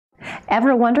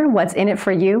Ever wonder what's in it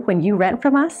for you when you rent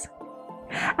from us?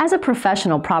 As a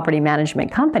professional property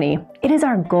management company, it is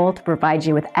our goal to provide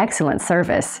you with excellent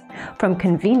service, from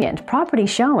convenient property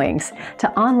showings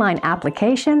to online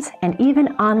applications and even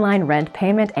online rent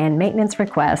payment and maintenance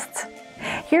requests.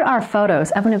 Here are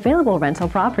photos of an available rental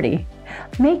property.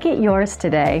 Make it yours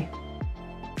today.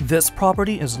 This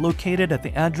property is located at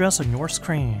the address on your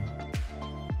screen.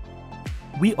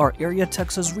 We are AREA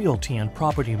Texas Realty and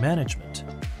Property Management,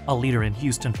 a leader in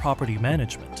Houston property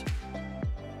management.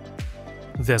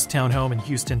 This townhome in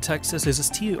Houston, Texas is a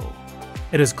steal.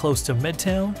 It is close to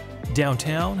Midtown,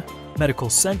 downtown, Medical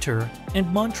Center, and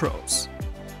Montrose.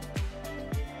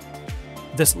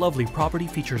 This lovely property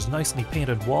features nicely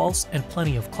painted walls and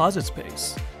plenty of closet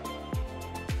space.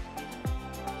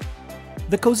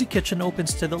 The cozy kitchen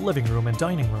opens to the living room and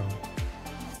dining room.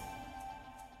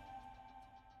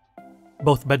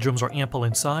 Both bedrooms are ample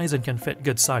in size and can fit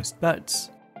good-sized beds.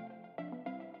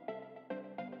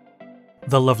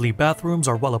 The lovely bathrooms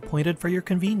are well appointed for your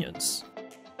convenience.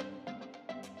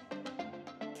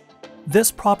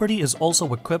 This property is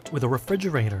also equipped with a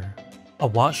refrigerator, a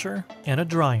washer, and a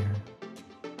dryer.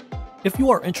 If you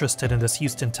are interested in this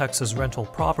Houston, Texas rental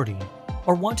property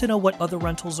or want to know what other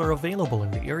rentals are available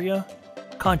in the area,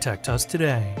 contact us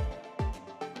today.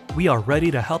 We are ready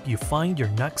to help you find your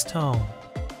next home.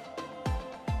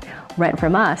 Rent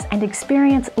from us and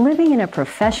experience living in a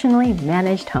professionally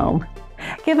managed home.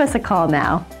 Give us a call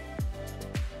now.